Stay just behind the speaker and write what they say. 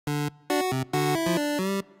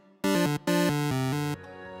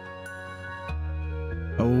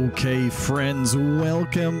Okay, friends,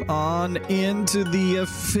 welcome on into the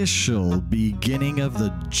official beginning of the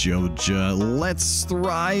Joja Let's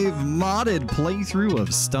Thrive modded playthrough of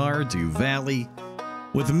Stardew Valley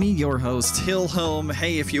with me, your host, Hillhome.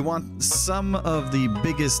 Hey, if you want some of the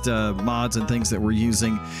biggest mods and things that we're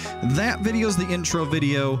using, that video is the intro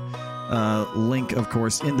video. Link, of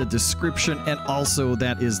course, in the description, and also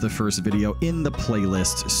that is the first video in the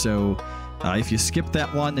playlist. So if you skip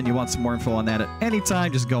that one and you want some more info on that at any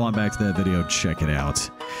time, just go on back to that video, check it out.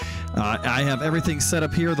 I have everything set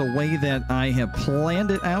up here the way that I have planned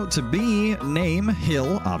it out to be. Name,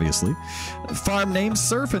 Hill, obviously. Farm name,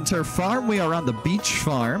 Surf and Turf Farm. We are on the beach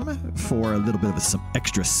farm for a little bit of some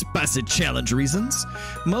extra spicy challenge reasons.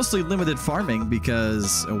 Mostly limited farming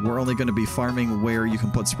because we're only going to be farming where you can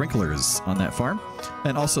put sprinklers on that farm.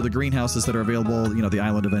 And also the greenhouses that are available, you know, the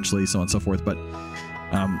island eventually, so on and so forth. But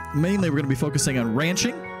mainly we're going to be focusing on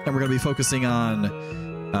ranching, and we're going to be focusing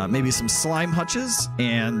on maybe some slime hutches,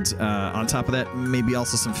 and on top of that, maybe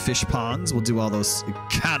also some fish ponds. We'll do all those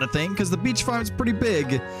kind of thing, because the beach farm is pretty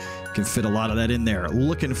big. Can fit a lot of that in there.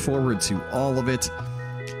 Looking forward to all of it.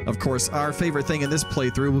 Of course, our favorite thing in this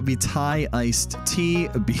playthrough will be Thai iced tea,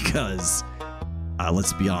 because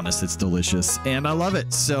let's be honest, it's delicious, and I love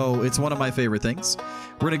it. So it's one of my favorite things.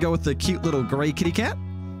 We're going to go with the cute little gray kitty cat.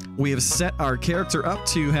 We have set our character up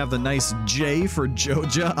to have the nice J for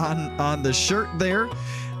Joja on the shirt there.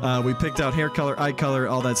 We picked out hair color, eye color,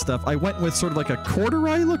 all that stuff. I went with sort of like a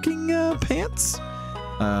corduroy looking pants.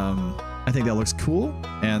 I think that looks cool.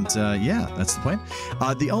 And yeah, that's the plan.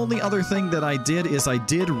 The only other thing that I did is I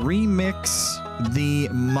did remix the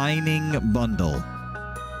mining bundle.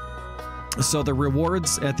 So the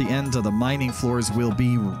rewards at the end of the mining floors will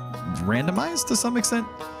be randomized to some extent.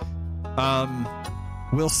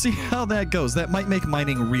 We'll see how that goes. That might make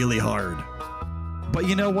mining really hard. But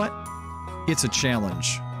you know what? It's a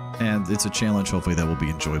challenge. And it's a challenge, hopefully, that will be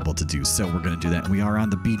enjoyable to do. So we're going to do that. We are on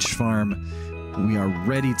the beach farm. We are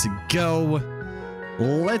ready to go.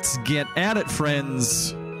 Let's get at it,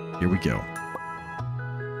 friends. Here we go.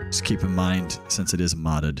 Just keep in mind, since it is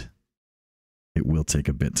modded, it will take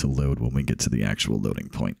a bit to load when we get to the actual loading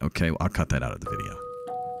point. Okay, I'll cut that out of the video.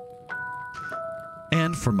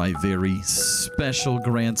 And for my very special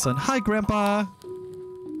grandson. Hi, Grandpa!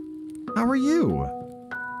 How are you?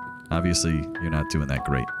 Obviously, you're not doing that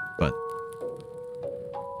great, but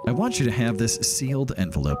I want you to have this sealed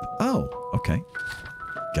envelope. Oh, okay.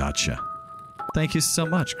 Gotcha. Thank you so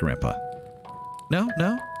much, Grandpa. No,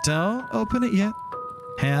 don't open it yet.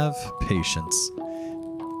 Have patience.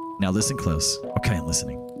 Now listen close. Okay, I'm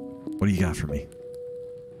listening. What do you got for me?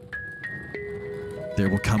 There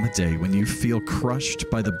will come a day when you feel crushed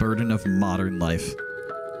by the burden of modern life.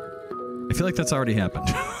 I feel like that's already happened.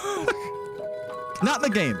 Not in the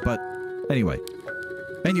game, but anyway.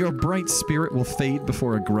 And your bright spirit will fade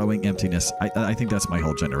before a growing emptiness. I think that's my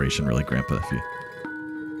whole generation, really, Grandpa. If you...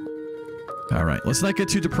 Alright, let's not get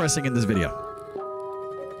too depressing in this video.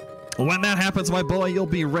 When that happens, my boy, you'll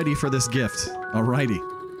be ready for this gift. Alrighty.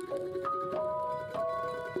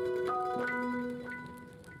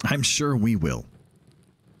 I'm sure we will.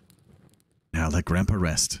 Now let Grandpa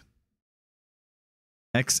rest.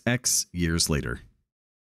 XX years later.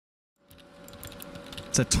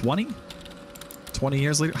 Is that 20? 20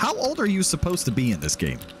 years later? How old are you supposed to be in this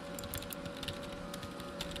game?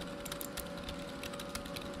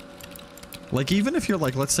 Like, even if you're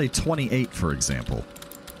like, let's say 28, for example.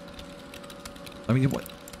 I mean, what?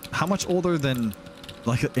 How much older than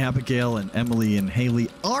like Abigail and Emily and Haley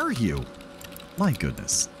are you? My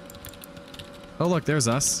goodness. Oh, look, there's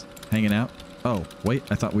us hanging out. Oh, wait,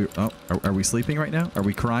 I thought we were... Oh, are we sleeping right now? Are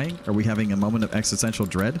we crying? Are we having a moment of existential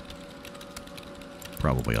dread?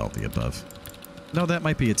 Probably all the above. No, that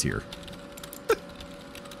might be a tear.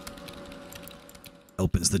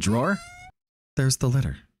 Opens the drawer. There's the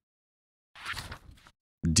letter.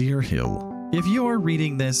 Dear Hill, if you are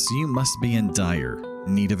reading this, you must be in dire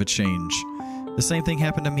need of a change. The same thing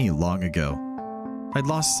happened to me long ago. I'd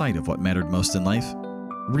lost sight of what mattered most in life.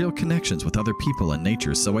 Real connections with other people and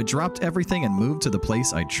nature, so I dropped everything and moved to the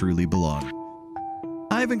place I truly belong.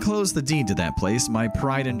 I've enclosed the deed to that place, my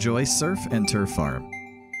pride and joy surf and turf farm.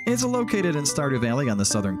 It's located in Stardew Valley on the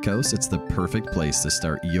southern coast. It's the perfect place to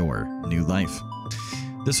start your new life.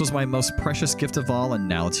 This was my most precious gift of all, and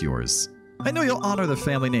now it's yours. I know you'll honor the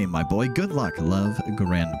family name, my boy. Good luck. Love,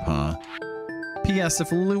 Grandpa. P.S.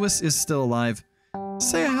 If Lewis is still alive,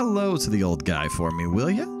 say hello to the old guy for me,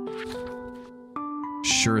 will ya?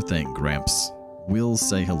 Sure thing, Gramps. We'll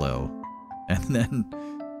say hello. And then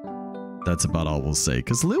that's about all we'll say.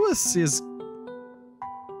 Because Lewis is...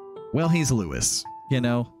 Well, he's Lewis. You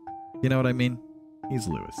know? You know what I mean? He's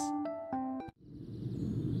Lewis.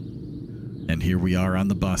 And here we are on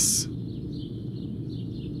the bus.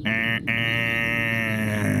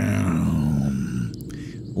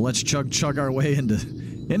 Let's chug our way into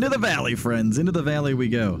the valley, friends. Into the valley we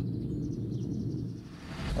go.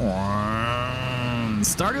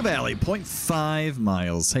 Stardew Valley, 0.5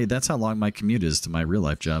 miles. Hey, that's how long my commute is to my real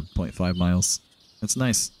life job. 0.5 miles. That's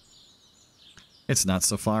nice. It's not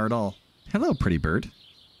so far at all. Hello, pretty bird.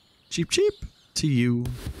 Cheep cheep to you.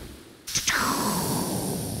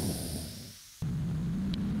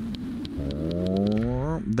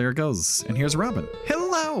 There it goes. And here's Robin.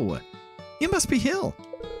 Hello! You must be Hill.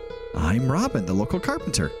 I'm Robin, the local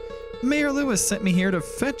carpenter. Mayor Lewis sent me here to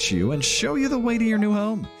fetch you and show you the way to your new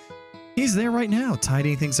home. He's there right now,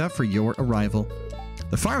 tidying things up for your arrival.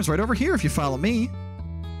 The farm's right over here if you follow me.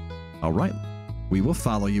 All right, we will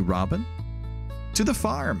follow you, Robin. To the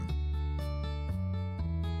farm.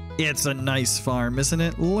 It's a nice farm, isn't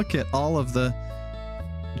it? Look at all of the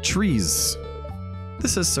trees.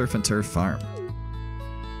 This is Surf and Turf Farm.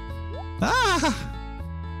 Ah!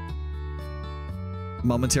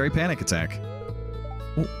 Momentary panic attack.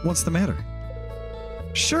 What's the matter?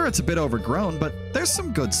 Sure, it's a bit overgrown, but there's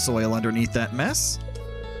some good soil underneath that mess.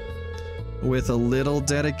 With a little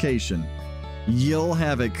dedication, you'll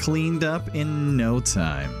have it cleaned up in no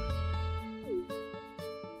time.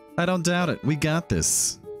 I don't doubt it. We got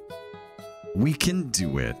this. We can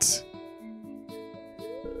do it.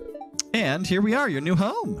 And here we are, your new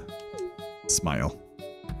home. Smile.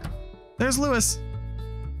 There's Lewis.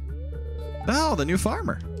 Oh, the new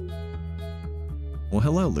farmer. Well,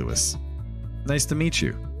 hello, Lewis. Nice to meet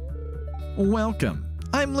you. Welcome.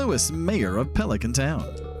 I'm Lewis, mayor of Pelican Town.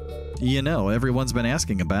 You know, everyone's been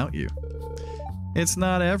asking about you. It's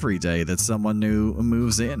not every day that someone new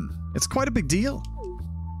moves in. It's quite a big deal.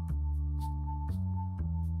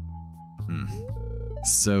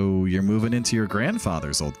 So you're moving into your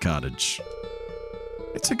grandfather's old cottage.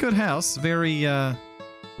 It's a good house, very,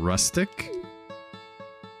 rustic.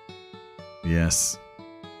 Yes,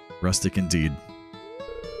 rustic indeed.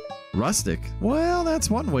 Rustic? Well, that's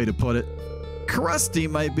one way to put it. Crusty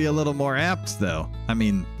might be a little more apt, though. I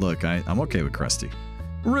mean, look, I'm okay with crusty.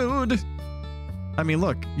 Rude! I mean,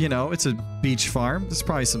 look, you know, it's a beach farm. There's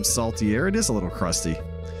probably some salty air. It is a little crusty.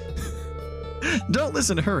 Don't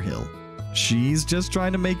listen to her, Hill. She's just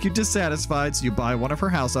trying to make you dissatisfied so you buy one of her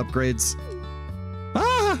house upgrades.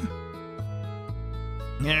 Ah!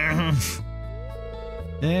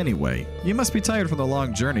 Anyway, you must be tired from the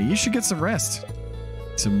long journey. You should get some rest.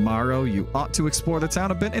 Tomorrow, you ought to explore the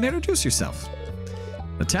town a bit and introduce yourself.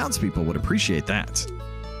 The townspeople would appreciate that.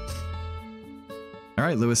 All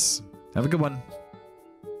right, Lewis. Have a good one.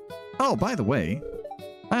 Oh, by the way,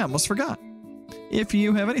 I almost forgot. If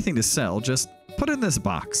you have anything to sell, just put it in this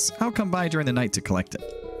box. I'll come by during the night to collect it.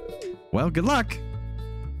 Well, good luck.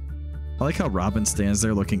 I like how Robin stands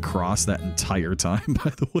there looking cross that entire time,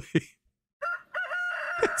 by the way.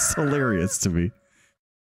 It's hilarious to me.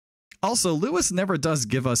 Also, Lewis never does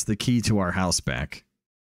give us the key to our house back.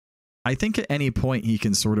 I think at any point he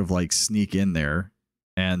can sort of like sneak in there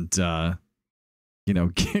and, you know,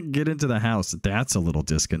 get into the house. That's a little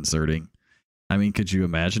disconcerting. I mean, could you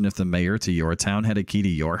imagine if the mayor to your town had a key to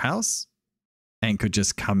your house and could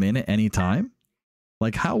just come in at any time?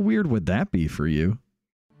 Like, how weird would that be for you?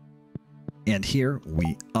 And here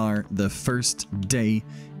we are, the first day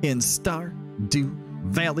in Stardew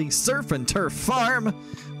Valley Surf and Turf Farm.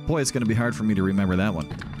 Boy, it's going to be hard for me to remember that one.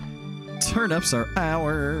 Turnips are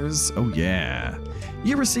ours. Oh, yeah.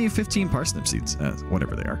 You receive 15 parsnip seeds,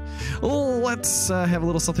 whatever they are. Let's have a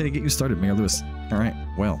little something to get you started, Mayor Lewis. All right,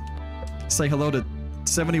 well, say hello to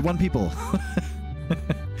 71 people.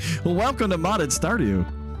 Well, welcome to Modded Stardew.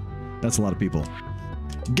 That's a lot of people.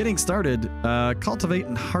 Getting started, cultivate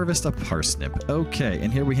and harvest a parsnip. Okay,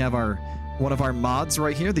 and here we have one of our mods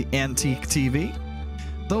right here, the Antique TV.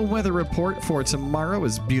 The weather report for tomorrow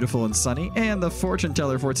is beautiful and sunny, and the fortune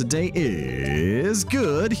teller for today is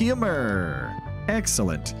good humor.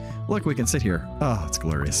 Excellent. Look, we can sit here. Oh, it's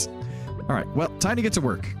glorious. All right, well, time to get to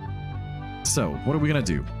work. So, what are we going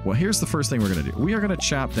to do? Well, here's the first thing we're going to do. We are going to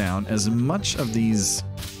chop down as much of these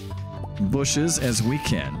bushes as we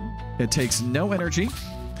can. It takes no energy.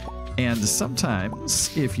 And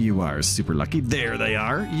sometimes, if you are super lucky, there they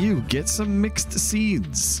are, you get some mixed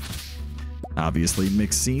seeds. Obviously,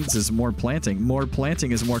 mixed seeds is more planting. More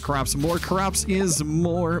planting is more crops. More crops is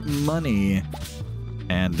more money.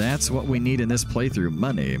 And that's what we need in this playthrough.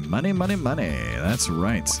 Money, money, money, money. That's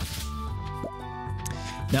right.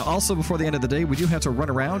 Now, also, before the end of the day, we do have to run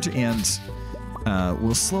around and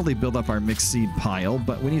we'll slowly build up our mixed seed pile,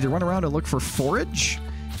 but we need to run around and look for forage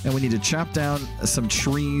and we need to chop down some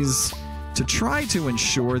trees to try to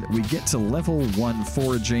ensure that we get to level 1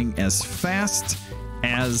 foraging as fast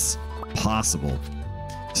as possible.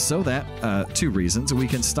 So that, 2 reasons, we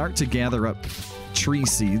can start to gather up tree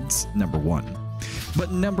seeds, number 1.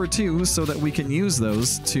 But number 2, so that we can use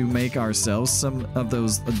those to make ourselves some of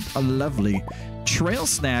those lovely trail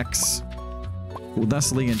snacks,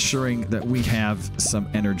 thusly ensuring that we have some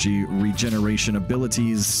energy regeneration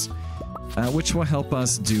abilities, which will help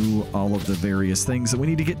us do all of the various things that we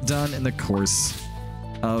need to get done in the course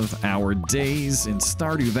of our days in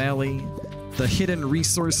Stardew Valley. The hidden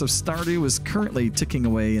resource of Stardew is currently ticking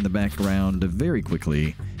away in the background very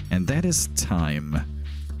quickly, and that is time.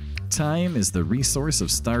 Time is the resource of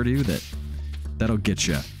Stardew that'll get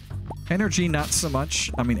you. Energy, not so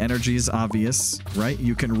much. I mean, energy is obvious, right?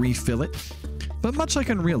 You can refill it. But much like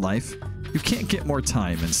in real life, you can't get more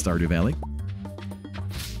time in Stardew Valley.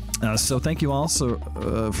 So thank you also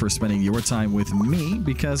for spending your time with me,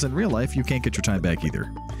 because in real life, you can't get your time back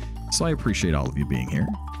either. So I appreciate all of you being here.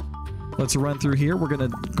 Let's run through here. We're going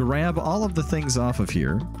to grab all of the things off of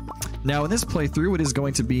here. Now, in this playthrough, it is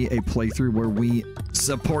going to be a playthrough where we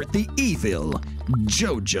support the evil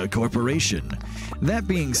Joja Corporation. That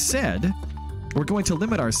being said, we're going to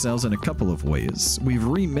limit ourselves in a couple of ways. We've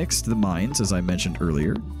remixed the mines, as I mentioned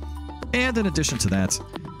earlier. And in addition to that,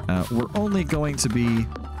 we're only going to be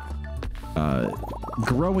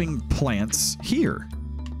growing plants here,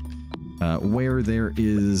 where there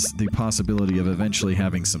is the possibility of eventually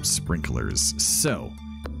having some sprinklers. So,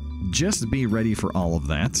 just be ready for all of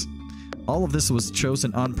that. All of this was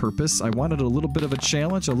chosen on purpose. I wanted a little bit of a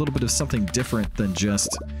challenge, a little bit of something different than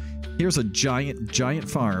just, here's a giant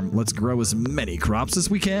farm. Let's grow as many crops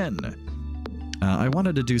as we can. I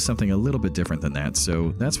wanted to do something a little bit different than that,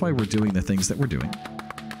 so that's why we're doing the things that we're doing.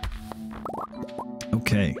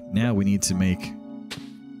 Okay, now we need to make,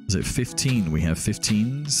 is it 15? We have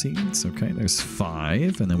 15 seeds. Okay, there's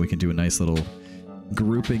 5, and then we can do a nice little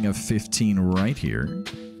grouping of 15 right here.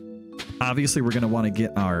 Obviously, we're going to want to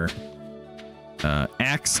get our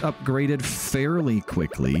axe upgraded fairly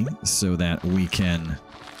quickly so that we can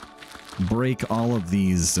break all of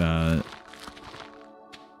these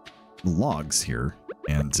logs here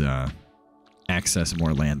and access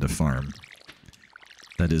more land to farm.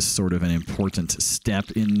 That is sort of an important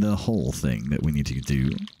step in the whole thing that we need to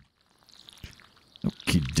do.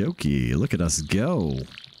 Okie dokie, look at us go.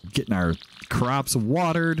 Getting our crops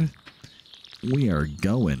watered. We are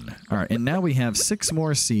going. All right, and now we have 6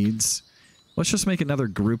 more seeds. Let's just make another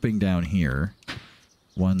grouping down here.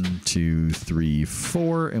 1, 2, 3,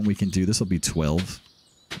 4, and we can do, this will be 12.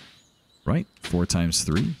 Right? 4 times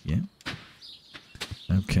 3, yeah.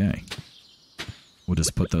 Okay. We'll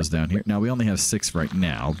just put those down here. Now, we only have 6 right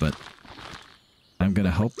now, but I'm going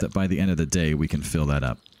to hope that by the end of the day, we can fill that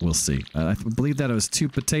up. We'll see. I believe that it was 2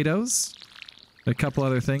 potatoes. A couple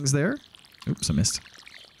other things there. Oops, I missed.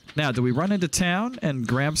 Now, do we run into town and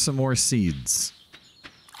grab some more seeds?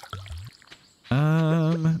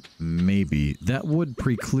 Maybe. That would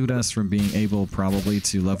preclude us from being able probably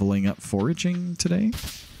to leveling up foraging today.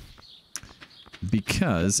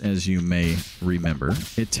 Because, as you may remember,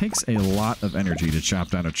 it takes a lot of energy to chop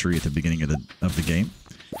down a tree at the beginning of the game.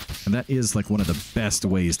 And that is like one of the best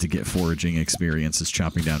ways to get foraging experience, is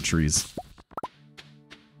chopping down trees.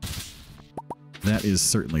 That is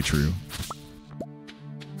certainly true.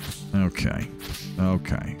 Okay.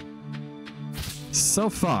 Okay. So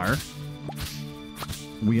far,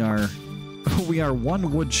 we are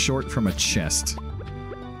 1 wood short from a chest.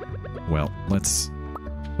 Well, let's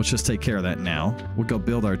just take care of that now. We'll go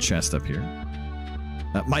build our chest up here.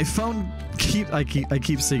 My phone I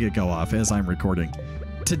keep seeing it go off as I'm recording.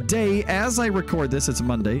 Today, as I record this, it's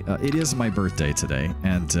Monday. It is my birthday today,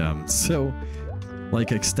 and so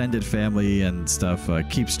like extended family and stuff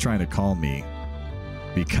keeps trying to call me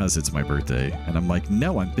because it's my birthday, and I'm like,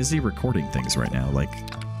 no, I'm busy recording things right now. Like,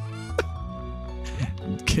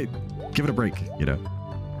 give it a break, you know.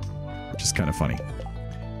 Which is kind of funny.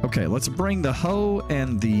 Okay, let's bring the hoe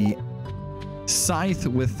and the scythe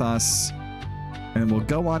with us, and we'll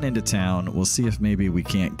go on into town. We'll see if maybe we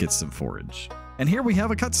can't get some forage. And here we have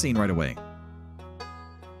a cutscene right away.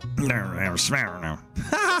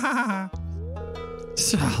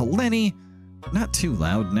 So, Lenny, not too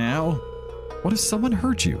loud now. What if someone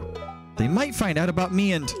heard you? They might find out about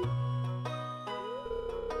me and...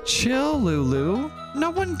 Chill, Lulu. No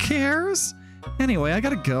one cares. Anyway, I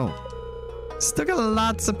gotta go. Still got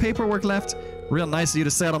lots of paperwork left. Real nice of you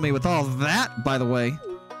to saddle me with all that, by the way.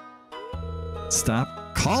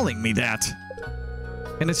 Stop calling me that.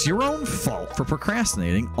 And it's your own fault for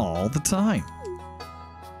procrastinating all the time.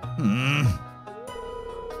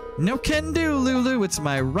 No can do, Lulu. It's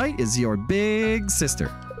my right as your big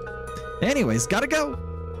sister. Anyways, gotta go.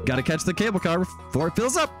 Gotta catch the cable car before it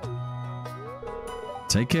fills up.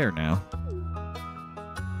 Take care now.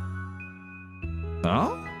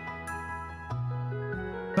 Oh?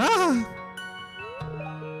 Ah!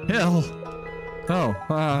 Hill.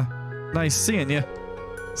 Oh, nice seeing you.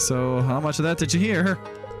 So, how much of that did you hear?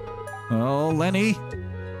 Oh, Lenny.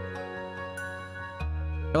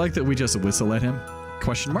 I like that we just whistle at him.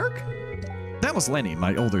 Question mark? That was Lenny,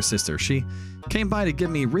 my older sister. She came by to give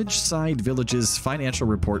me Ridgeside Village's financial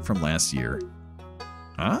report from last year.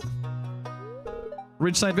 Huh?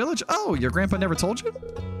 Ridgeside Village? Oh, your grandpa never told you?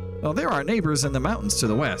 Well, there are neighbors in the mountains to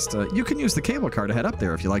the west. You can use the cable car to head up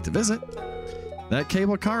there if you like to visit. That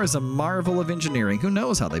cable car is a marvel of engineering. Who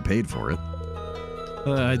knows how they paid for it?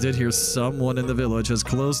 I did hear someone in the village has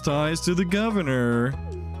close ties to the governor.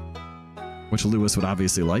 Which Lewis would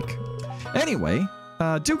obviously like. Anyway,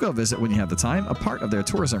 do go visit when you have the time. A part of their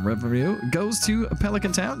tourism revenue goes to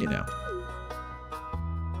Pelican Town, you know.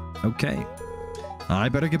 Okay. I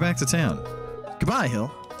better get back to town. Goodbye,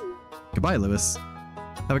 Hill. Goodbye, Lewis.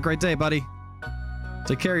 Have a great day, buddy.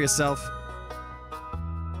 Take care of yourself.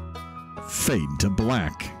 Fade to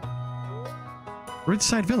black.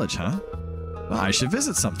 Ridgeside Village, huh? Well, I should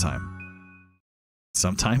visit sometime.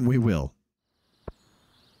 Sometime we will.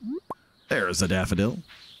 There's a daffodil.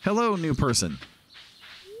 Hello, new person.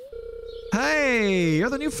 Hey, you're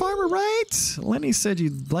the new farmer, right? Lenny said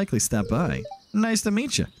you'd likely stop by. Nice to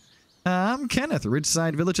meet you. I'm Kenneth,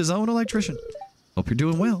 Ridgeside Village's own electrician. Hope you're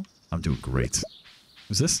doing well. I'm doing great.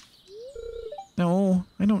 Who's this? No,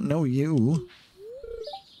 I don't know you.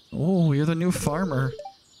 Oh, you're the new farmer.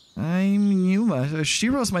 I'm Yuma.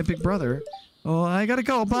 Shiro's my big brother. Oh, I gotta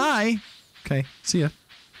go. Bye. Okay, see ya.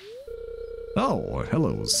 Oh,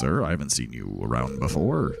 hello, sir. I haven't seen you around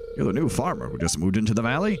before. You're the new farmer who just moved into the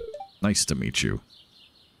valley? Nice to meet you.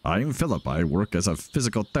 I'm Philip. I work as a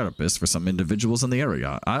physical therapist for some individuals in the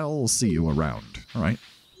area. I'll see you around. All right.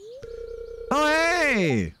 Oh,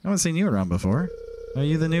 hey! I haven't seen you around before. Are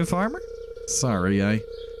you the new farmer? Sorry, I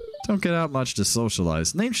don't get out much to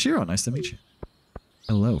socialize. Name's Shiro. Nice to meet you.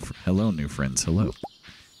 Hello. Hello, new friends. Hello.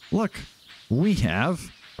 Look, we have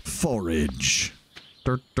forage.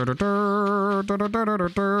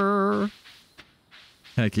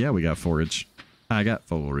 Heck yeah, we got forage. I got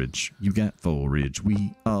forage. You got forage.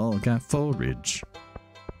 We all got forage.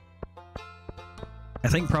 I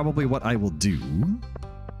think probably what I will do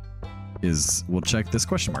is we'll check this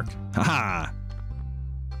question mark. Haha!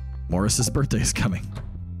 Morris's birthday is coming.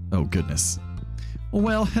 Oh, goodness.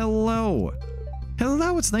 Well, hello.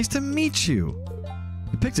 Hello, it's nice to meet you.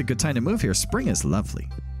 You picked a good time to move here. Spring is lovely.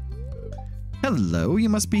 Hello, you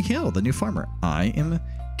must be Hill, the new farmer. I am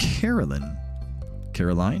Carolyn.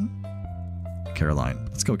 Caroline? Caroline.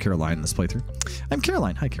 Let's go Caroline in this playthrough. I'm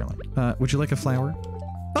Caroline. Hi, Caroline. Would you like a flower?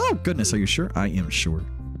 Oh, goodness, are you sure? I am sure.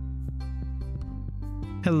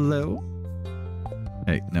 Hello?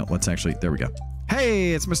 Hey, no, let's actually... There we go.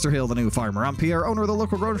 Hey, it's Mr. Hill, the new farmer. I'm Pierre, owner of the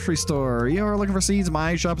local grocery store. You're looking for seeds?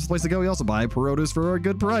 My shop is the place to go. You also buy produce for a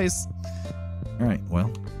good price. All right,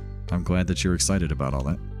 well, I'm glad that you're excited about all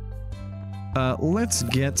that. Let's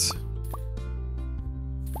get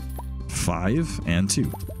 5 and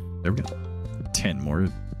 2. There we go. 10 more,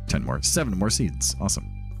 7 more seeds. Awesome.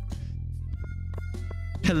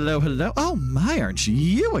 Hello, hello. Oh my, aren't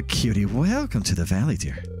you a cutie? Welcome to the valley,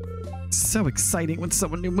 dear. So exciting when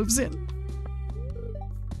someone new moves in.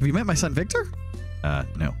 Have you met my son, Victor?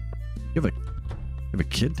 No. You have a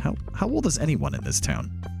kid? How old is anyone in this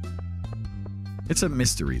town? It's a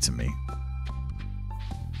mystery to me.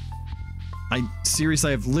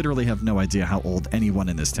 Seriously, I literally have no idea how old anyone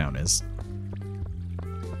in this town is.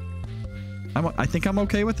 I think I'm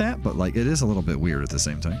okay with that, but like it is a little bit weird at the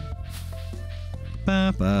same time.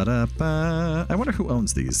 Ba, ba, da, ba. I wonder who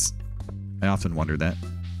owns these. I often wonder that.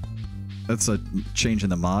 That's a change in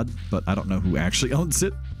the mod, but I don't know who actually owns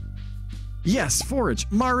it. Yes, forage.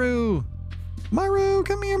 Maru! Maru,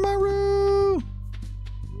 come here, Maru!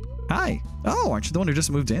 Hi. Oh, aren't you the one who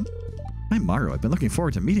just moved in? Hi, Maru. I've been looking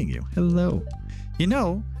forward to meeting you. Hello. You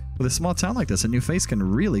know, with a small town like this, a new face can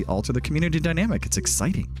really alter the community dynamic. It's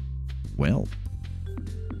exciting. Well,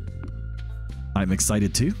 I'm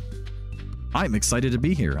excited too. I'm excited to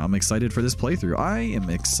be here. I'm excited for this playthrough. I am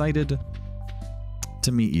excited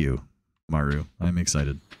to meet you, Maru. I'm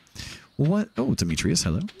excited. What? Oh, Demetrius,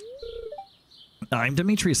 hello. I'm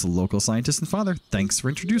Demetrius, a local scientist and father. Thanks for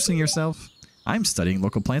introducing yourself. I'm studying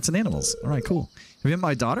local plants and animals. All right, cool. Have you met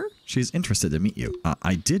my daughter? She's interested to meet you.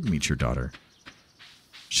 I did meet your daughter.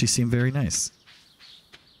 She seemed very nice.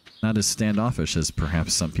 Not as standoffish as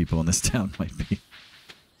perhaps some people in this town might be.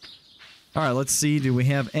 All right, let's see. Do we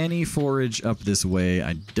have any forage up this way?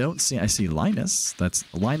 I don't see. I see Linus.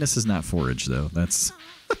 Linus is not forage though. That's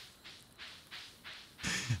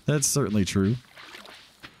that's certainly true.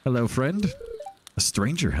 Hello, friend. A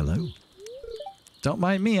stranger. Hello. Don't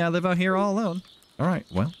mind me. I live out here all alone. All right.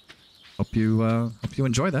 Well, hope you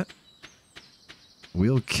enjoy that.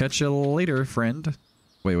 We'll catch you later, friend.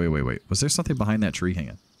 Wait. Was there something behind that tree?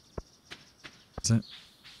 Hang on. Is it?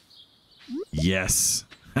 Yes.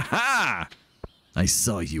 Ha-ha! I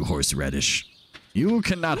saw you, horseradish. You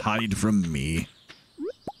cannot hide from me.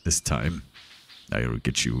 This time, I'll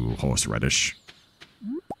get you, horseradish.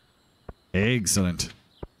 Excellent.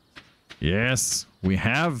 Yes, we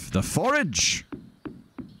have the forage.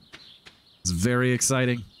 It's very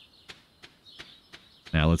exciting.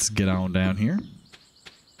 Now let's get on down here.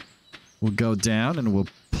 We'll go down and we'll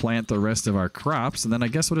plant the rest of our crops, and then I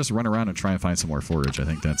guess we'll just run around and try and find some more forage. I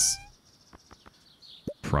think that's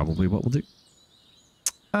probably what we'll do.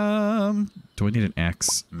 Do I need an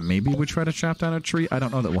axe? Maybe we try to chop down a tree? I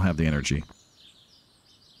don't know that we'll have the energy.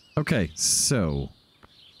 Okay, so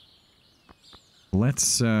let's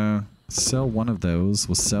sell one of those.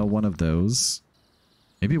 We'll sell one of those.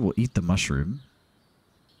 Maybe we'll eat the mushroom.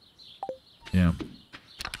 Yeah.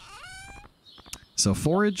 So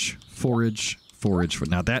forage.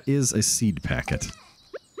 Now that is a seed packet.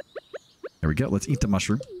 There we go. Let's eat the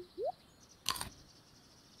mushroom.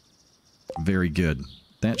 Very good.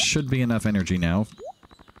 That should be enough energy now.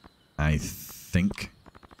 I think.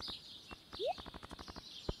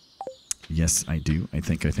 Yes, I do. I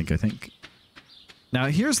think. Now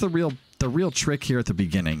here's the real trick here at the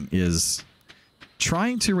beginning is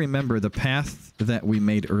trying to remember the path that we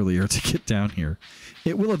made earlier to get down here.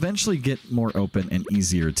 It will eventually get more open and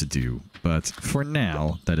easier to do, but for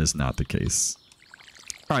now, that is not the case.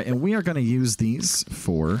 All right, and we are going to use these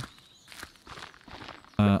for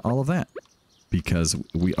all of that, because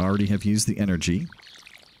we already have used the energy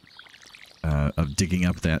of digging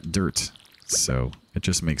up that dirt. So it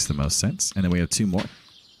just makes the most sense. And then we have 2 more,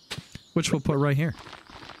 which we'll put right here.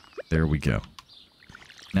 There we go.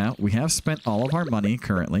 Now, we have spent all of our money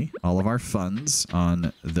currently, all of our funds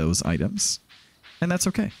on those items, and that's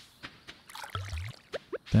okay.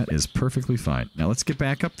 That is perfectly fine. Now, let's get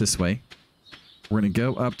back up this way. We're going to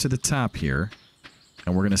go up to the top here,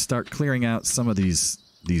 and we're going to start clearing out some of these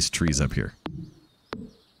trees up here.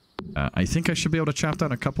 I think I should be able to chop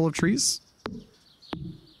down a couple of trees.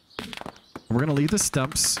 We're going to leave the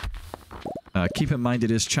stumps. Keep in mind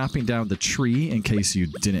it is chopping down the tree, in case you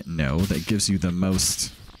didn't know. That gives you the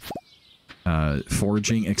most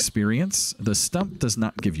foraging experience. The stump does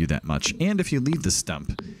not give you that much. And if you leave the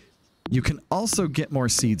stump, you can also get more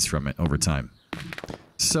seeds from it over time.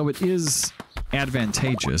 So it is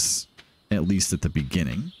advantageous, at least at the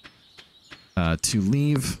beginning, to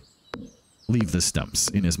leave the stumps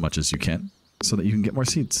in as much as you can, so that you can get more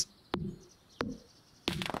seeds.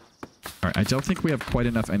 Alright, I don't think we have quite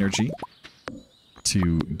enough energy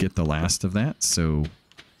to get the last of that, so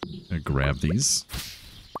I'm going to grab these.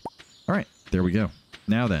 Alright, there we go.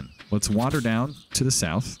 Now then, let's wander down to the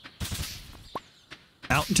south.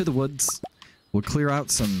 Out into the woods. We'll clear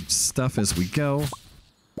out some stuff as we go.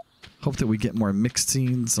 Hope that we get more mixed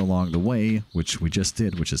seeds along the way, which we just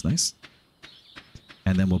did, which is nice.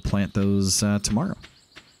 And then we'll plant those tomorrow.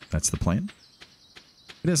 That's the plan.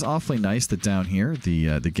 It is awfully nice that down here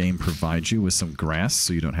the game provides you with some grass,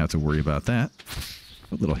 so you don't have to worry about that.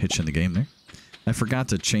 A little hitch in the game there. I forgot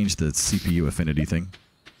to change the CPU affinity thing.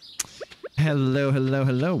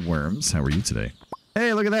 Hello, worms. How are you today?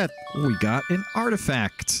 Hey, look at that. We got an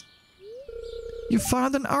artifact. You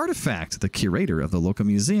found an artifact. The curator of the local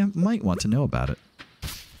museum might want to know about it.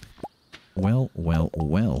 Well.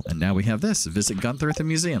 And now we have this. Visit Gunther at the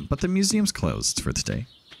museum. But the museum's closed for today.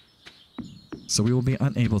 So we will be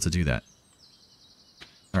unable to do that.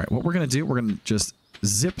 Alright, what we're going to do, we're going to just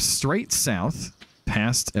zip straight south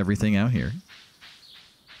past everything out here.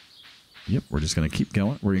 Yep, we're just going to keep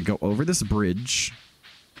going. We're going to go over this bridge.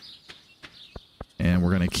 And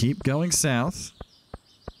we're going to keep going south.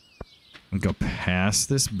 And go past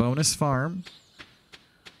this bonus farm.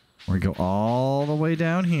 We're going to go all the way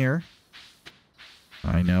down here.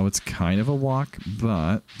 I know it's kind of a walk,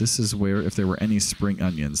 but this is where, if there were any spring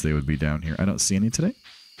onions, they would be down here. I don't see any today,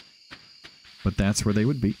 but that's where they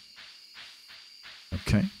would be.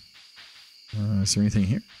 Okay. Is there anything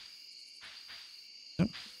here? Nope.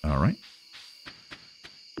 All right.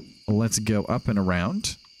 Let's go up and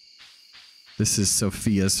around. This is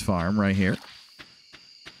Sophia's farm right here.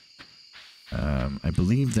 I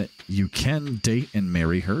believe that you can date and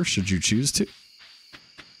marry her, should you choose to.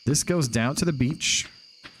 This goes down to the beach.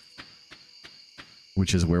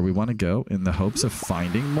 which is where we want to go in the hopes of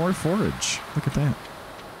finding more forage. Look at that.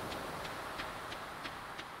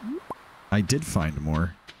 I did find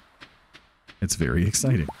more. It's very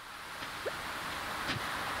exciting.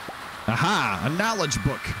 Aha! A knowledge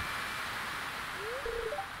book!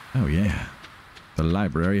 Oh yeah. The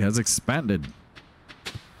library has expanded.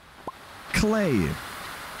 Clay.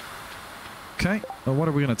 Okay, well, what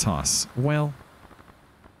are we going to toss? Well,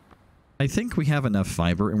 I think we have enough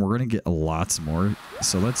fiber and we're going to get lots more.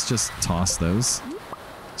 So let's just toss those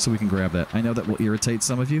so we can grab that. I know that will irritate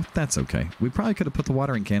some of you. That's okay. We probably could have put the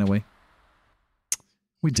watering can away.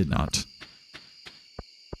 We did not.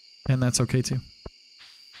 And that's okay too.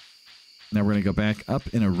 Now we're going to go back up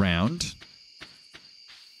and around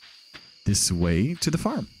this way to the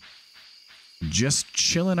farm. Just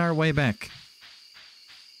chilling our way back.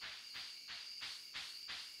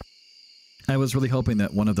 I was really hoping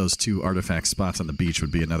that one of those 2 artifact spots on the beach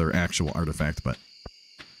would be another actual artifact, but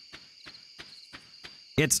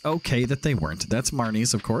it's okay that they weren't. That's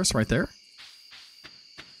Marnie's, of course, right there.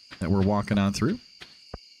 That we're walking on through.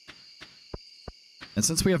 And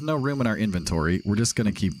since we have no room in our inventory, we're just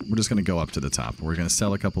gonna go up to the top. We're gonna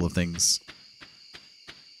sell a couple of things.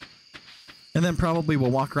 And then probably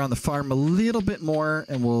we'll walk around the farm a little bit more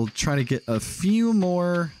and we'll try to get a few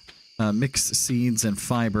more mixed seeds and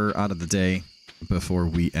fiber out of the day before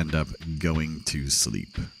we end up going to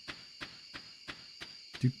sleep.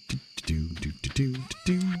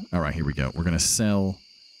 All right, here we go. We're going to sell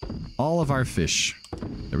all of our fish.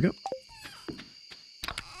 There we go.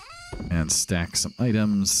 And stack some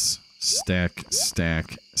items. Stack,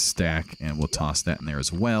 stack, stack. And we'll toss that in there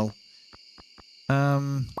as well.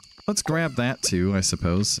 Let's grab that too, I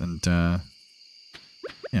suppose. And, yeah.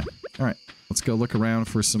 All right. Let's go look around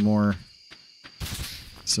for some more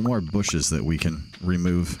bushes that we can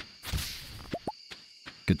remove.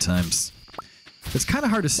 Good times. It's kind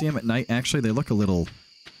of hard to see them at night, actually. They look a little,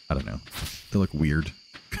 I don't know. They look weird.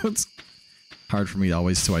 It's hard for me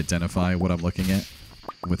always to identify what I'm looking at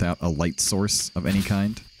without a light source of any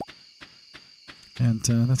kind. And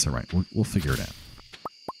that's all right. We'll figure it out.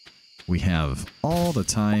 We have all the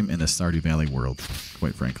time in the Stardew Valley world,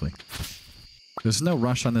 quite frankly. There's no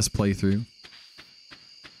rush on this playthrough.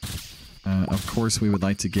 Of course, we would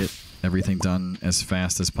like to get everything done as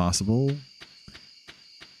fast as possible.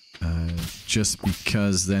 Just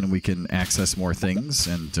because then we can access more things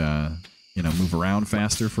and, you know, move around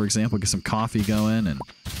faster, for example. Get some coffee going and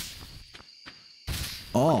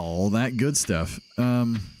all that good stuff.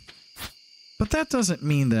 But that doesn't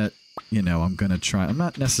mean that, you know, I'm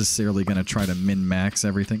not necessarily going to try to min-max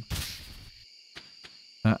everything.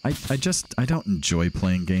 I don't enjoy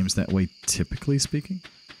playing games that way, typically speaking.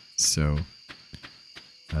 So,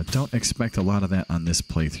 don't expect a lot of that on this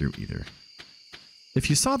playthrough either. If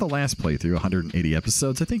you saw the last playthrough, 180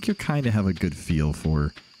 episodes, I think you'll kind of have a good feel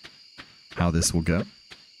for how this will go.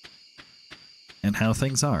 And how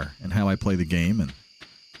things are, and how I play the game. And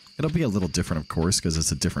it'll be a little different, of course, because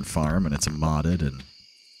it's a different farm, and it's a modded, and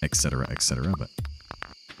etc., etc. But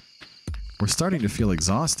we're starting to feel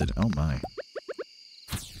exhausted. Oh my.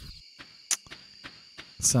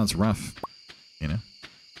 It sounds rough, you know?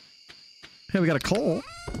 Hey, we got a coal.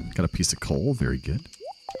 Got a piece of coal. Very good.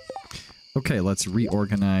 Okay, let's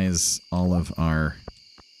reorganize all of our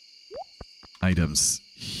items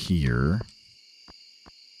here.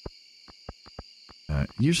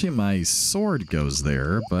 Usually my sword goes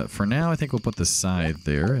there, but for now I think we'll put the scythe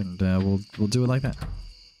there, and we'll do it like that.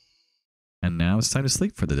 And now it's time to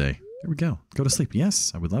sleep for the day. There we go. Go to sleep.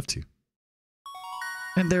 Yes, I would love to.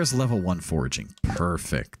 And there's level 1 foraging.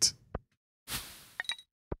 Perfect.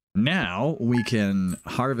 Now we can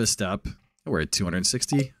harvest up. We're at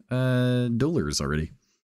 $260 already.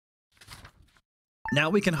 Now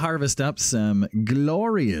we can harvest up some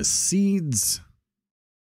glorious seeds.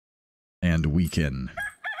 And we can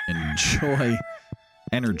enjoy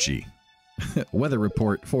energy. Weather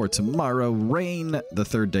report for tomorrow. Rain. The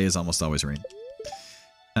third day is almost always rain.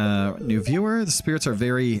 New viewer. The spirits are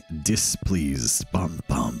very displeased. Bum,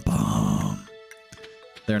 bum, bum.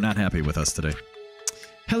 They're not happy with us today.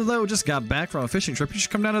 Hello, just got back from a fishing trip. You should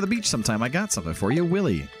come down to the beach sometime. I got something for you.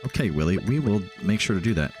 Willie. Okay, Willie. We will make sure to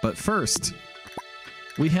do that. But first,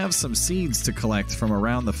 we have some seeds to collect from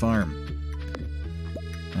around the farm.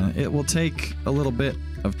 It will take a little bit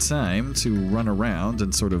of time to run around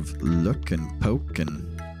and sort of look and poke and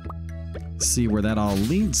see where that all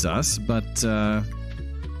leads us, but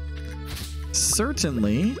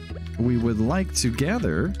certainly we would like to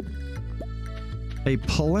gather a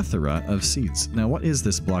plethora of seeds. Now, what is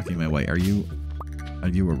this blocking my way? Are you,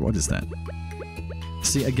 or what is that?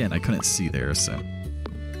 See, again, I couldn't see there, so.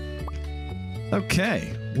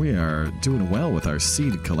 Okay, we are doing well with our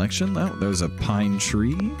seed collection. Oh, there's a pine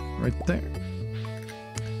tree right there.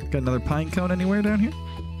 Got another pine cone anywhere down here?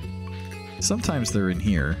 Sometimes they're in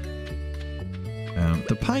here.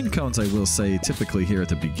 The pine cones, I will say, typically here at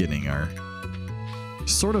the beginning are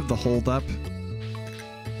sort of the holdup.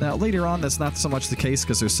 Now, later on, that's not so much the case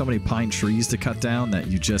because there's so many pine trees to cut down that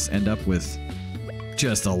you just end up with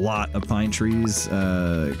just a lot of pine trees,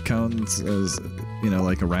 cones, you know,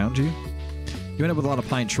 like around you. You end up with a lot of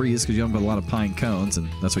pine trees because you end up with a lot of pine cones, and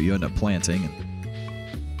that's what you end up planting.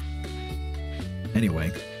 And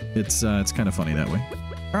anyway, it's kind of funny that way.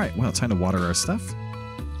 All right, well, time to water our stuff.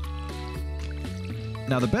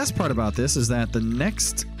 Now, the best part about this is that the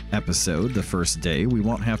next episode, the first day, we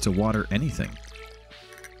won't have to water anything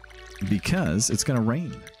because it's going to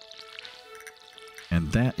rain.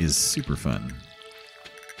 And that is super fun.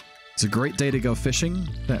 It's a great day to go fishing,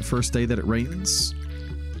 that first day that it rains.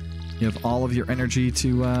 You have all of your energy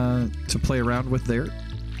to play around with there.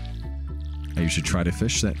 I usually try to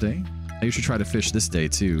fish that day. I usually try to fish this day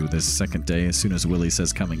too, this second day, as soon as Willie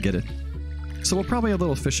says come and get it. So we'll probably have a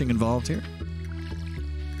little fishing involved here.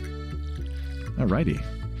 Alrighty.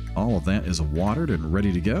 All of that is watered and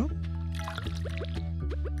ready to go.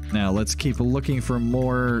 Now let's keep looking for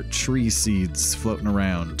more tree seeds floating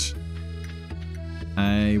around.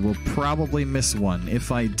 I will probably miss one.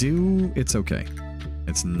 If I do, it's okay.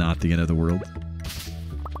 It's not the end of the world.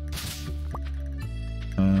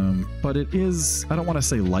 But it is, I don't want to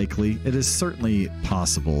say likely, it is certainly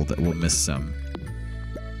possible that we'll miss some.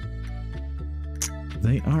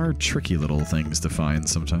 They are tricky little things to find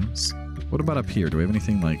sometimes. What about up here? Do we have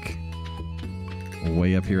anything like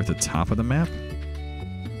way up here at the top of the map?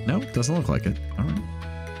 No, doesn't look like it. All right.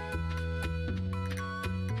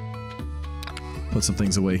 Put some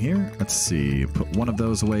things away here. Let's see. Put one of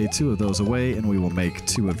those away, two of those away, and we will make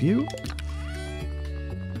two of you.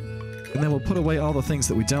 And then we'll put away all the things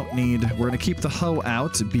that we don't need. We're going to keep the hoe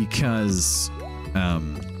out because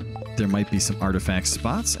there might be some artifact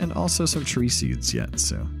spots and also some tree seeds yet.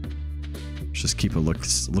 So just keep a look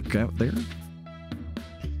out there.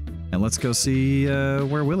 And let's go see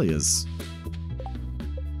where Willie is.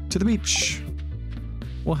 To the beach.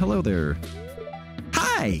 Well, hello there.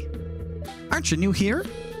 Hi! Aren't you new here?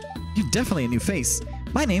 You're definitely a new face.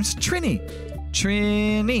 My name's Trini.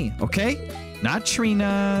 Trini, okay? Not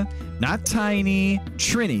Trina, not Tiny.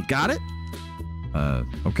 Trini, got it?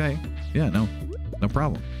 Okay. Yeah, no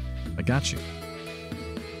problem. I got you.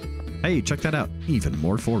 Hey, check that out. Even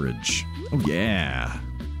more forage. Oh, yeah.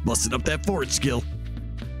 Busting up that forage skill.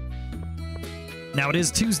 Now, it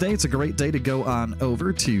is Tuesday. It's a great day to go on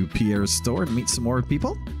over to Pierre's store and meet some more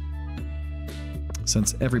people,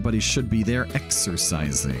 since everybody should be there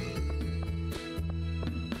exercising.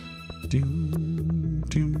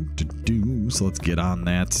 So let's get on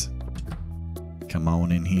that. Come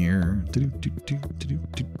on in here.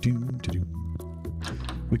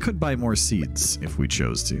 We could buy more seeds if we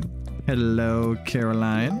chose to. Hello,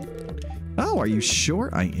 Caroline. Oh, are you sure?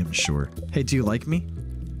 I am sure. Hey, do you like me?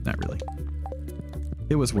 Not really.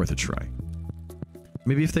 It was worth a try.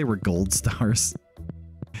 Maybe if they were gold stars.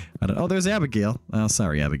 I don't. Oh, there's Abigail. Oh,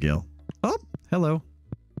 sorry, Abigail. Oh, hello.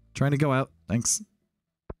 Trying to go out. Thanks.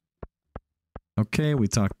 Okay, we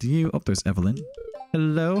talked to you. Oh, there's Evelyn.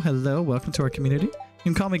 Hello, hello. Welcome to our community. You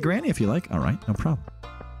can call me Granny if you like. All right, no problem.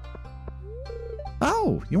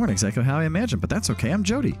 Oh, you weren't exactly how I imagined, but that's okay. I'm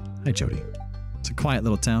Jody. Hi, Jody. It's a quiet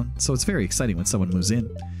little town, so it's very exciting when someone moves in.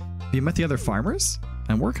 Have you met the other farmers?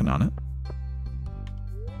 I'm working on it.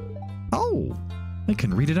 Oh, I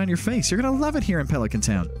can read it on your face. You're going to love it here in Pelican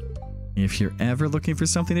Town. If you're ever looking for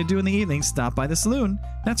something to do in the evening, stop by the saloon.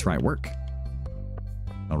 That's where I work.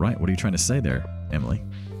 All right, what are you trying to say there, Emily?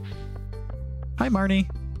 Hi, Marnie.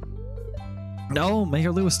 No,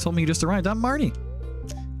 Mayor Lewis told me you just arrived. I'm Marnie.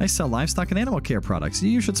 I sell livestock and animal care products.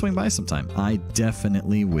 You should swing by sometime. I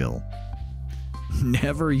definitely will.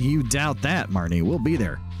 Never you doubt that, Marnie. We'll be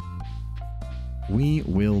there. We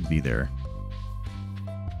will be there.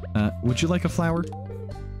 Would you like a flower?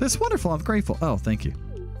 That's wonderful. I'm grateful. Oh, thank you.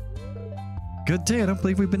 Good day. I don't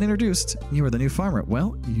believe we've been introduced. You are the new farmer.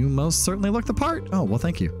 Well, you most certainly look the part. Oh, well,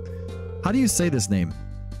 thank you. How do you say this name?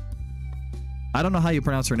 I don't know how you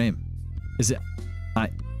pronounce her name. Is it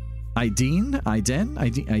Ideen? Iden?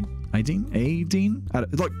 Ideen?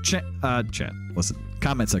 Adeen? Look, chat, listen,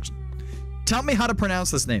 comment section. Tell me how to pronounce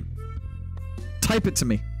this name. Type it to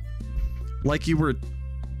me. Like you were,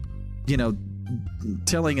 you know,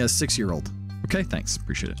 telling a 6-year-old. Okay, thanks.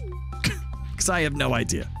 Appreciate it. Because I have no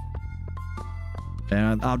idea.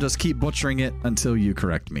 And I'll just keep butchering it until you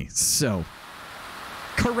correct me. So,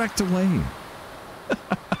 correct away.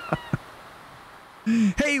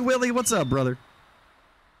 Hey, Willie, what's up, brother?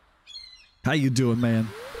 How you doing, man?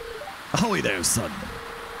 Ahoy there, son.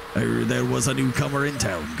 There was a newcomer in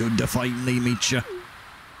town. Good to finally meet you.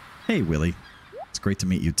 Hey, Willie. It's great to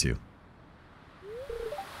meet you, too.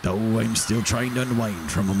 Though I'm still trying to unwind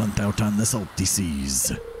from a month out on the salty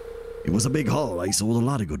seas. It was a big haul. I sold a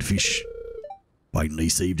lot of good fish. Finally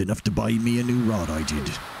saved enough to buy me a new rod, I did.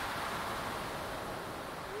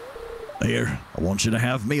 There, I want you to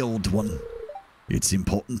have me old one. It's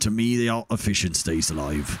important to me the art of fishing stays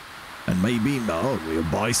alive. And maybe we'll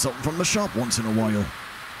buy something from the shop once in a while.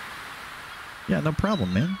 Yeah, no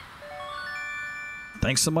problem, man.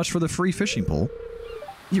 Thanks so much for the free fishing pole.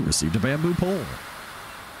 You received a bamboo pole.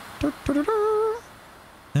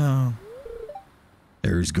 No.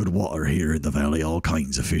 There's good water here in the valley, all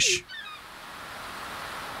kinds of fish.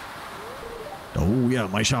 Oh yeah,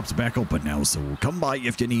 my shop's back open now, so come by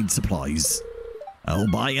if you need supplies. I'll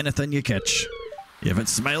buy anything you catch. If it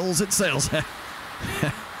smells, it sells.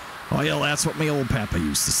 Well, that's what my old papa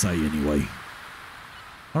used to say anyway.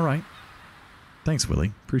 All right. Thanks,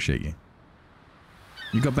 Willie. Appreciate you.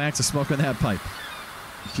 You go back to smoking that pipe.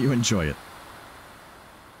 You enjoy it.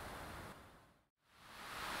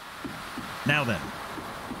 Now then.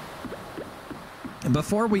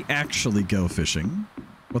 Before we actually go fishing,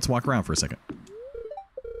 let's walk around for a second.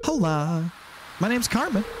 Hola. My name's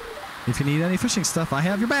Carmen. If you need any fishing stuff, I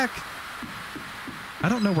have your back. I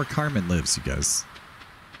don't know where Carmen lives, you guys.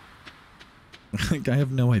 I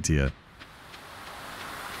have no idea.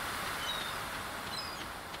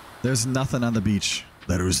 There's nothing on the beach.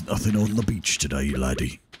 There's nothing on the beach today,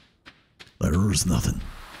 laddie. There's nothing.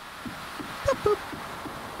 Boop, boop.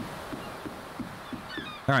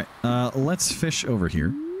 Alright, let's fish over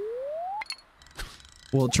here.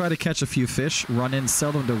 We'll try to catch a few fish, run in,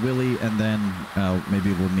 sell them to Willie, and then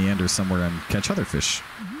maybe we'll meander somewhere and catch other fish.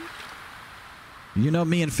 You know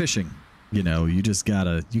me and fishing. You know, you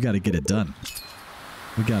gotta get it done.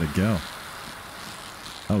 We gotta go.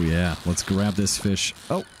 Oh yeah, let's grab this fish.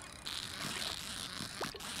 Oh.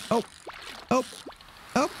 Oh. Oh.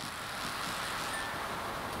 Oh.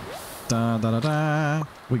 Da da da da.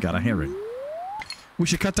 We got a herring. We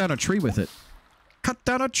should cut down a tree with it. Cut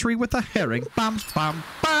down a tree with a herring. Bam, bam,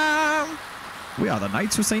 bam. We are the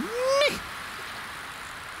knights who say nee.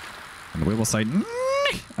 And we will say nee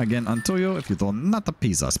again unto you if you do not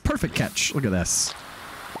appease us. Perfect catch. Look at this.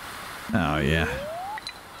 Oh, yeah.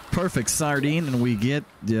 Perfect sardine, and we get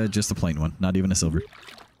just a plain one. Not even a silver.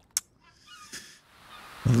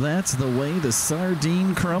 That's the way the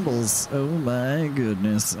sardine crumbles. Oh my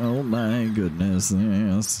goodness. Oh my goodness.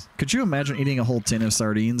 Yes. Could you imagine eating a whole tin of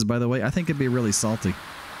sardines, by the way? I think it'd be really salty.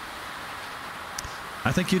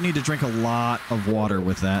 I think you need to drink a lot of water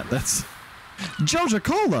with that. That's... Joja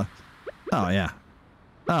Cola! Oh, yeah.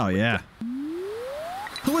 Oh, yeah.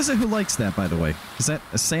 Who is it who likes that, by the way? Is that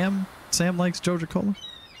Sam? Sam likes Joja Cola?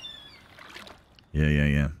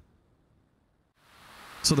 Yeah.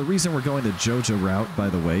 So the reason we're going the Joja route, by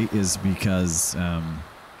the way, is because I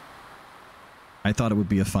thought it would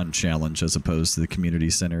be a fun challenge as opposed to the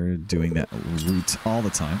community center doing that route all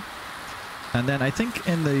the time. And then I think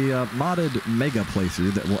in the modded mega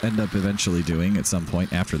playthrough that we'll end up eventually doing at some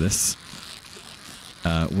point after this,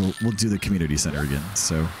 we'll do the community center again.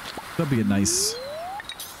 So that'll be a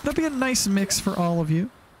nice mix for all of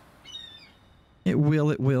you. It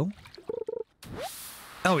will.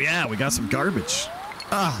 Oh yeah, we got some garbage.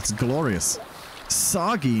 Ah, it's glorious.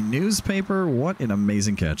 Soggy newspaper. What an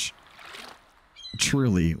amazing catch.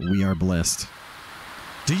 Truly, we are blessed.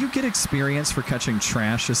 Do you get experience for catching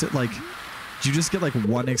trash? Is it like... Do you just get like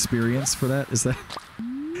one experience for that? Is that...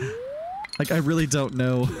 Like, I really don't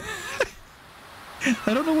know.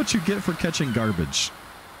 I don't know what you get for catching garbage.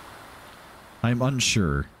 I'm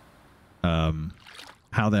unsure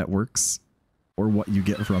how that works or what you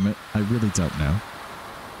get from it. I really don't know.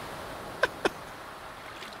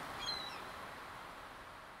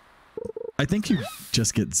 I think you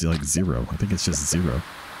just get like 0. I think it's just 0.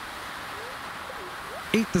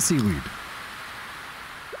 Ate the seaweed.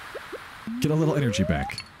 Get a little energy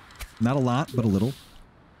back. Not a lot, but a little.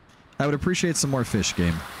 I would appreciate some more fish,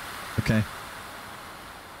 game. Okay.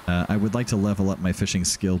 I would like to level up my fishing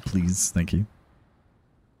skill, please. Thank you.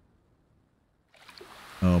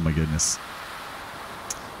 Oh my goodness.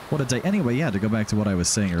 What a day. Anyway, yeah, to go back to what I was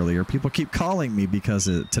saying earlier, people keep calling me because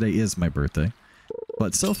today is my birthday.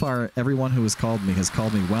 But so far, everyone who has called me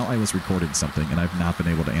while I was recording something, and I've not been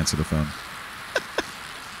able to answer the phone.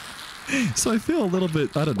 So I feel a little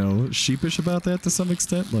bit, I don't know, sheepish about that to some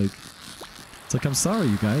extent. Like, it's like, I'm sorry,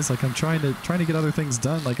 you guys. Like, I'm trying to get other things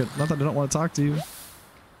done. Like, not that I don't want to talk to you.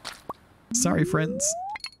 Sorry, friends.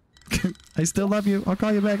 I still love you. I'll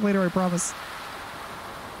call you back later, I promise.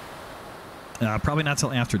 Probably not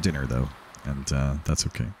till after dinner, though. And that's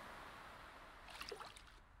okay.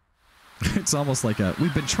 It's almost like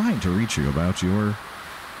we've been trying to reach you about your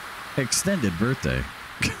extended birthday.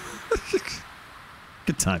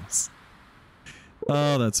 Good times.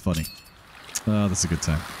 Oh, that's funny. Oh, that's a good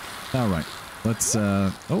time. All right. Let's,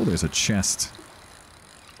 oh, there's a chest.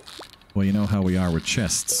 Well, you know how we are with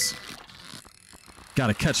chests.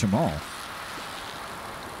 Gotta catch them all.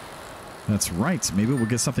 That's right. Maybe we'll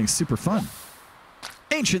get something super fun.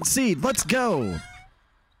 Ancient seed, let's go!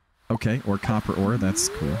 Okay, or copper ore, that's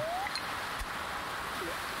cool.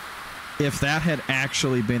 If that had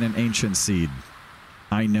actually been an ancient seed,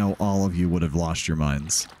 I know all of you would have lost your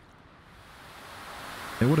minds.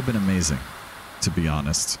 It would have been amazing, to be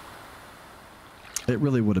honest. It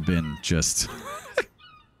really would have been just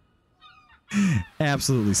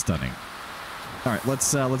absolutely stunning. All right,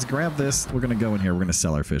 let's grab this. We're gonna go in here. We're gonna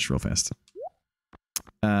sell our fish real fast.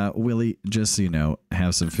 Willie, just so you know,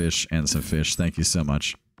 have some fish and some fish. Thank you so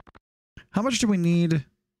much. How much do we need?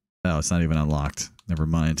 Oh, it's not even unlocked. Never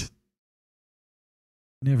mind.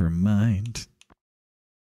 Never mind.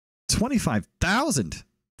 25,000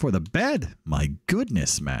 for the bed. My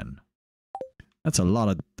goodness, man. That's a lot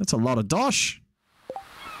of dosh.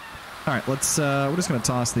 All right, let's we're just going to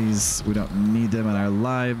toss these. We don't need them in our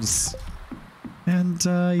lives. And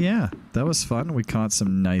yeah, that was fun. We caught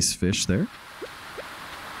some nice fish there.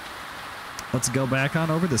 Let's go back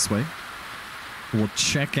on over this way. We'll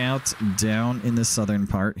check out down in the southern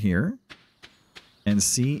part here and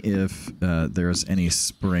see if there's any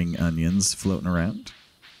spring onions floating around.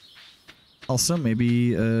 Also,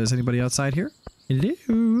 maybe is anybody outside here?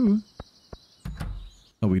 Hello.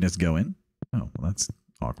 Oh, we can just go in? Oh, well, that's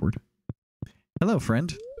awkward. Hello,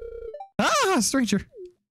 friend. Ah, stranger.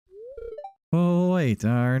 Oh, wait,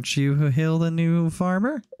 aren't you Hill, the new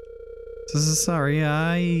farmer? Sorry,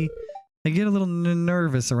 I get a little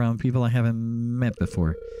nervous around people I haven't met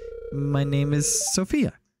before. My name is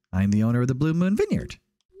Sophia. I'm the owner of the Blue Moon Vineyard.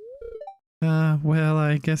 Well,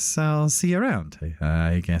 I guess I'll see you around.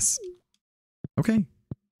 I guess. Okay.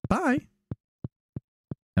 Bye.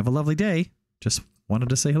 Have a lovely day. Just wanted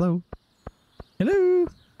to say hello. Hello.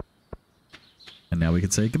 And now we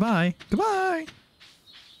can say goodbye. Goodbye.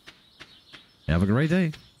 Have a great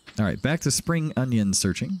day. All right, back to spring onion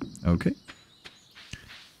searching. Okay.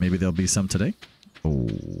 Maybe there'll be some today.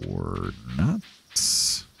 Or not.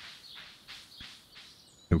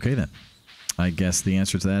 Okay, then. I guess the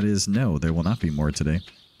answer to that is no. There will not be more today.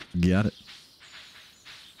 Got it.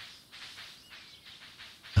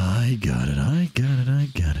 I got it. I got it. I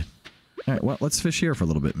got it. All right, well, let's fish here for a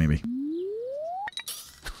little bit, maybe.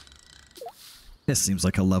 This seems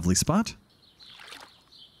like a lovely spot.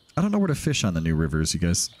 I don't know where to fish on the new rivers, you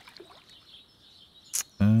guys.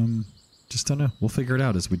 Just don't know. We'll figure it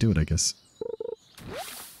out as we do it, I guess.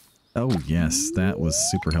 Oh, yes. That was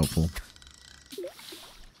super helpful.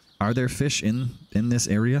 Are there fish in this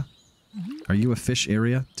area? Are you a fish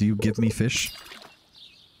area? Do you give me fish?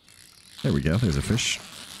 There we go. There's a fish.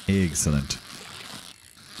 Excellent.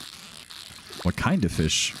 What kind of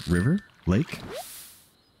fish? River? Lake?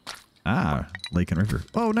 Ah, lake and river.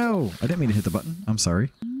 Oh, no. I didn't mean to hit the button. I'm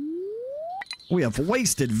sorry. We have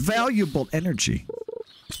wasted valuable energy.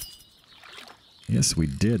 Yes, we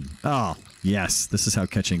did. Oh, yes. This is how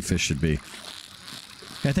catching fish should be.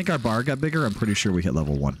 I think our bar got bigger. I'm pretty sure we hit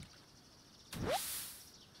level 1.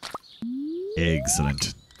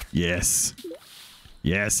 Excellent. Yes.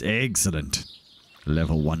 Yes, excellent.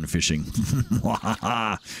 Level 1 fishing.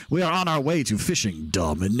 We are on our way to fishing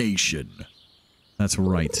domination. That's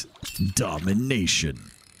right.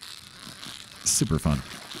 Domination. Super fun.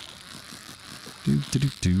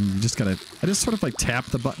 Just gotta... I just sort of like tap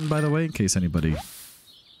the button, by the way, in case anybody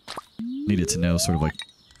needed to know sort of like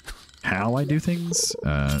how I do things.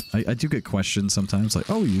 I do get questions sometimes like,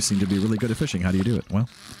 oh, you seem to be really good at fishing. How do you do it? Well,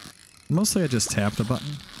 mostly I just tap the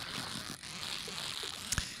button.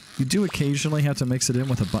 You do occasionally have to mix it in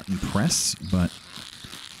with a button press, but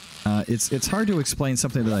it's hard to explain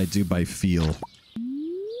something that I do by feel.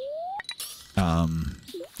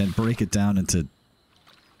 And break it down into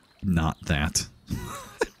not that.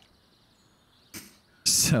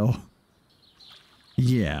 So,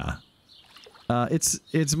 yeah.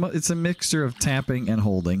 It's a mixture of tapping and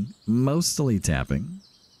holding. Mostly tapping.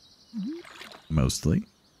 Mostly.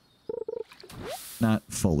 Not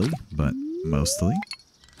fully, but mostly.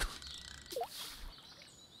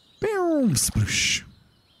 Boom! Sploosh.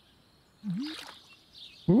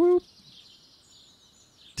 Whoop.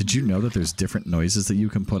 Did you know that there's different noises that you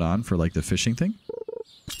can put on for like the fishing thing?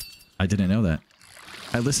 I didn't know that.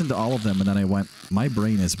 I listened to all of them and then I went, my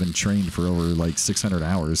brain has been trained for over like 600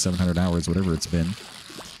 hours, 700 hours, whatever it's been,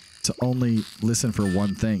 to only listen for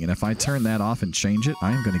one thing. And if I turn that off and change it,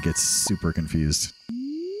 I'm going to get super confused.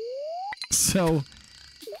 So,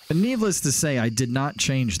 needless to say, I did not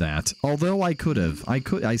change that. Although I could have.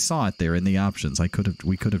 I saw it there in the options. We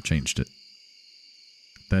could have changed it.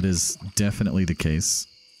 That is definitely the case.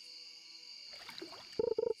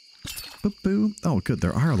 Boop boo. Oh, good.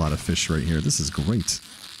 There are a lot of fish right here. This is great.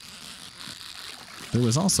 There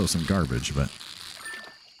was also some garbage, but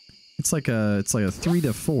it's like a 3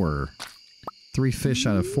 to 4. 3 fish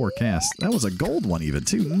out of 4 casts. That was a gold one even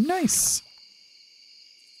too. Nice.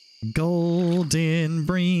 Golden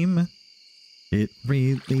bream. It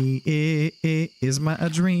really is my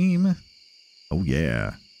dream. Oh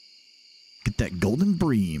yeah. Get that golden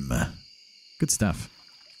bream. Good stuff.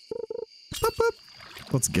 Boop, boop.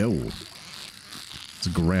 Let's go. Let's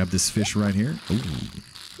grab this fish right here.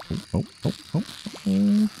 Oh.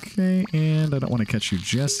 Okay, and I don't want to catch you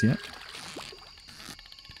just yet.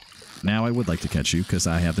 Now I would like to catch you because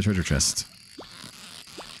I have the treasure chest.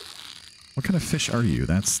 What kind of fish are you?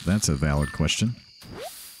 That's a valid question.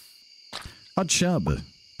 A chub.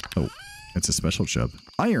 Oh, it's a special chub.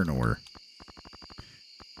 Iron ore.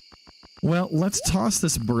 Well, let's toss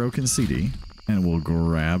this broken CD and we'll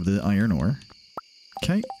grab the iron ore.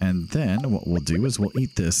 Okay, and then what we'll do is we'll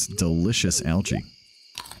eat this delicious algae.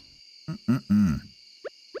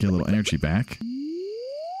 Get a little energy back.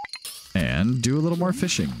 And do a little more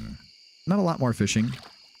fishing. Not a lot more fishing.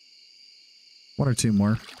 1 or 2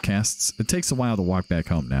 more casts. It takes a while to walk back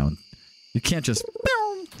home now. You can't just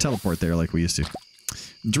teleport there like we used to.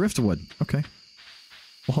 Driftwood. Okay.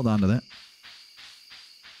 We'll hold on to that.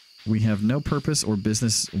 We have no purpose or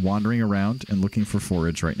business wandering around and looking for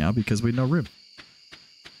forage right now because we have no room.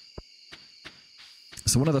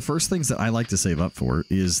 So one of the first things that I like to save up for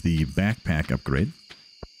is the backpack upgrade.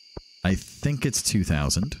 I think it's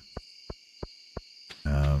 2,000.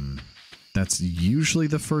 That's usually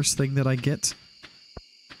the first thing that I get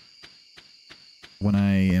when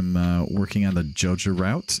I am working on the Joja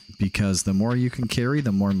route, because the more you can carry,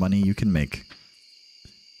 the more money you can make.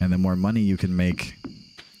 And the more money you can make,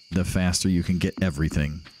 the faster you can get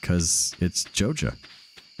everything, because it's Joja,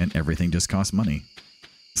 and everything just costs money.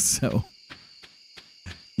 So,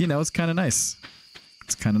 you know, it's kind of nice.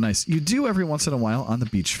 It's kind of nice. You do every once in a while on the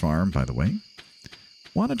beach farm, by the way.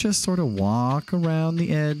 Want to just sort of walk around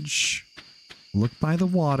the edge, look by the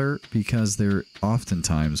water, because there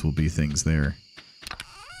oftentimes will be things there.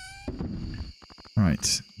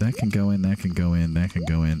 Alright, that can go in, that can go in, that can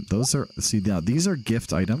go in. Those are, see now, these are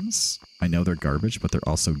gift items. I know they're garbage, but they're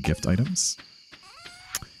also gift items.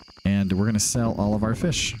 And we're going to sell all of our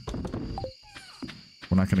fish.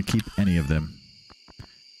 We're not going to keep any of them.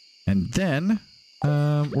 And then,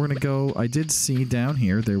 we're going to go, I did see down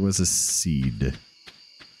here, there was a seed.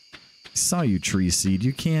 I saw you, tree seed.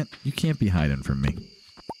 You can't be hiding from me.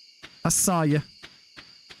 I saw you.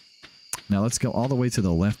 Now let's go all the way to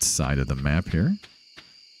the left side of the map here.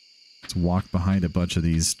 Let's walk behind a bunch of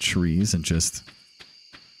these trees and just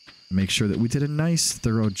make sure that we did a nice,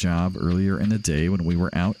 thorough job earlier in the day when we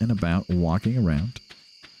were out and about walking around.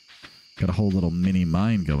 Got a whole little mini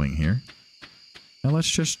mine going here. Now let's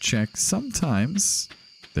just check. Sometimes,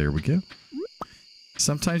 there we go.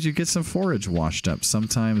 Sometimes you get some forage washed up.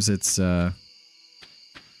 Sometimes it's, you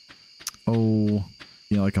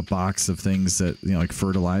know, like a box of things that, you know, like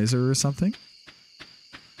fertilizer or something.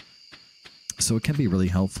 So it can be really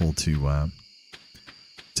helpful to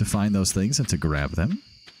find those things and to grab them.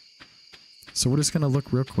 So we're just going to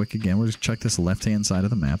look real quick again. We'll just check this left-hand side of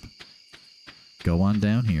the map. Go on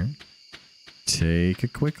down here. Take a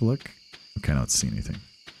quick look. Okay, I don't see anything.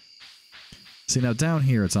 See, now down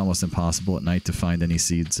here, it's almost impossible at night to find any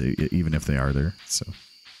seeds, even if they are there. So,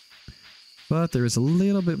 but there is a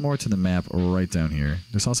little bit more to the map right down here.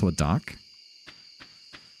 There's also a dock.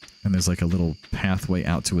 And there's like a little pathway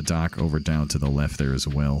out to a dock over down to the left there as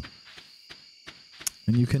well.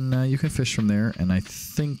 And you can fish from there, and I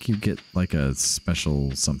think you get like a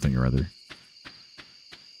special something or other.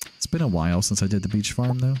 It's been a while since I did the beach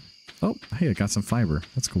farm, though. Oh, hey, I got some fiber.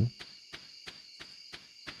 That's cool.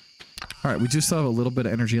 Alright, we do still have a little bit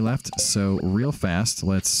of energy left, so real fast,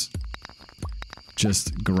 let's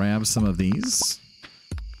just grab some of these.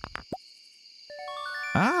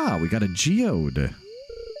 Ah, we got a geode.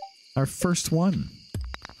 Our first one.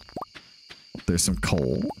 There's some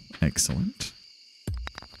coal. Excellent.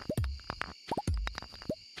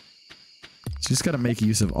 So you just got to make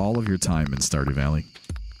use of all of your time in Stardew Valley.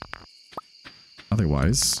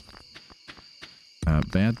 Otherwise,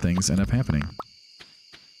 bad things end up happening.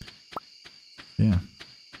 Yeah.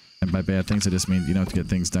 by bad things, I just mean you don't have to get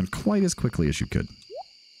things done quite as quickly as you could.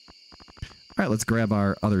 All right, let's grab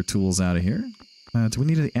our other tools out of here. Do we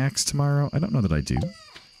need the axe tomorrow? I don't know that I do.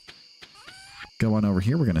 Go on over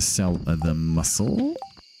here. We're going to sell the mussel.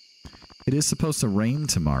 It is supposed to rain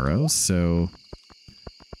tomorrow, so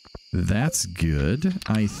that's good.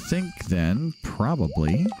 I think then,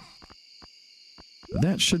 probably,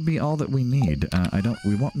 that should be all that we need.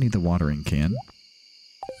 We won't need the watering can.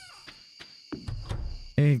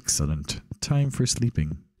 Excellent. Time for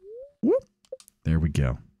sleeping. Whoop. There we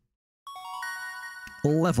go.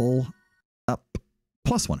 Level up.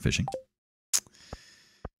 +1 fishing.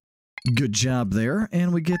 Good job there.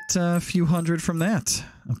 And we get a few hundred from that.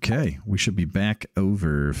 Okay. We should be back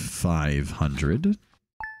over 500.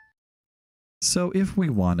 So if we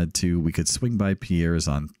wanted to, we could swing by Pierre's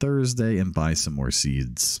on Thursday and buy some more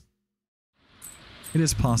seeds. It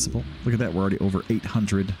is possible. Look at that. We're already over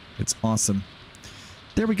 800. It's awesome.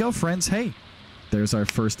 There we go, friends. Hey, there's our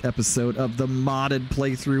first episode of the modded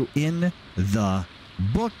playthrough in the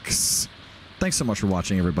books. Thanks so much for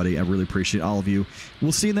watching, everybody. I really appreciate all of you.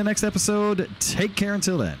 We'll see you in the next episode. Take care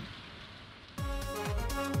until then.